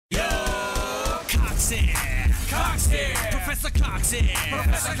Professor Cox here.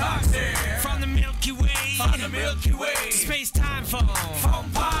 Professor Cox here. From the Milky Way. From the Milky Way. Space-time phone. Phone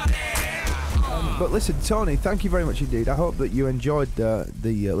party. But listen, Tony, thank you very much indeed. I hope that you enjoyed the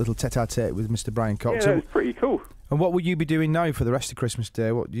little tete-a-tete with Mr. Brian Cox. Yeah, that was pretty cool. And what will you be doing now for the rest of Christmas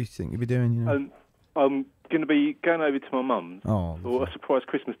Day? What do you think you'll be doing? You know? I'm going to be going over to my mum's for a surprise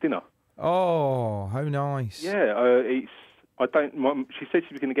Christmas dinner. Oh, how nice. Yeah, she said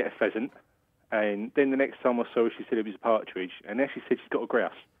she was going to get a pheasant, and then the next time I saw her, she said it was a partridge, and now she said she's got a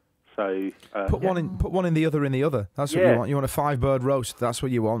grouse. So put one in the other. That's what you want. You want a 5-bird roast. That's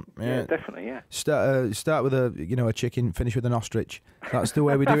what you want. Yeah, definitely. Yeah. Start with a chicken. Finish with an ostrich. That's the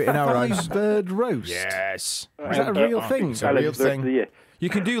way we do it in our house. 5-bird roast. Yes. Is that a real thing? It's a real thing. You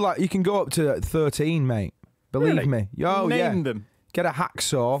can go up to 13, mate. Believe me. Oh, Name them. Get a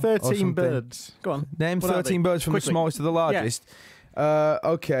hacksaw. 13 birds. Go on. Name 13 birds from the smallest to the largest. Yeah.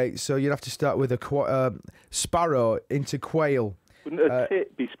 Okay, so you'd have to start with a sparrow into quail. Wouldn't a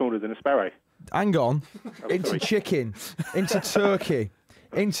tit be smaller than a sparrow? Hang on. Into chicken, into turkey,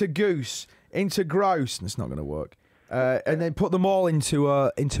 into goose, into grouse. That's not going to work. And then put them all into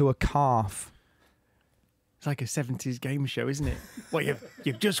a calf. It's like a 70s game show, isn't it? Well,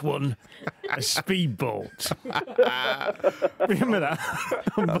 you've just won a speedboat. Remember that?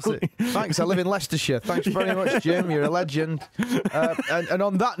 That's it. Thanks, I live in Leicestershire. Thanks very much, Jim. You're a legend. And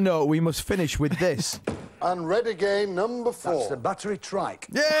on that note, we must finish with this. And ready game number 4. That's the battery trike.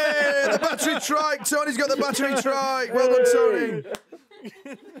 Yeah, the battery trike. Tony's got the battery trike. Well done, Tony.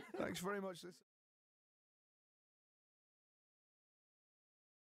 Thanks very much.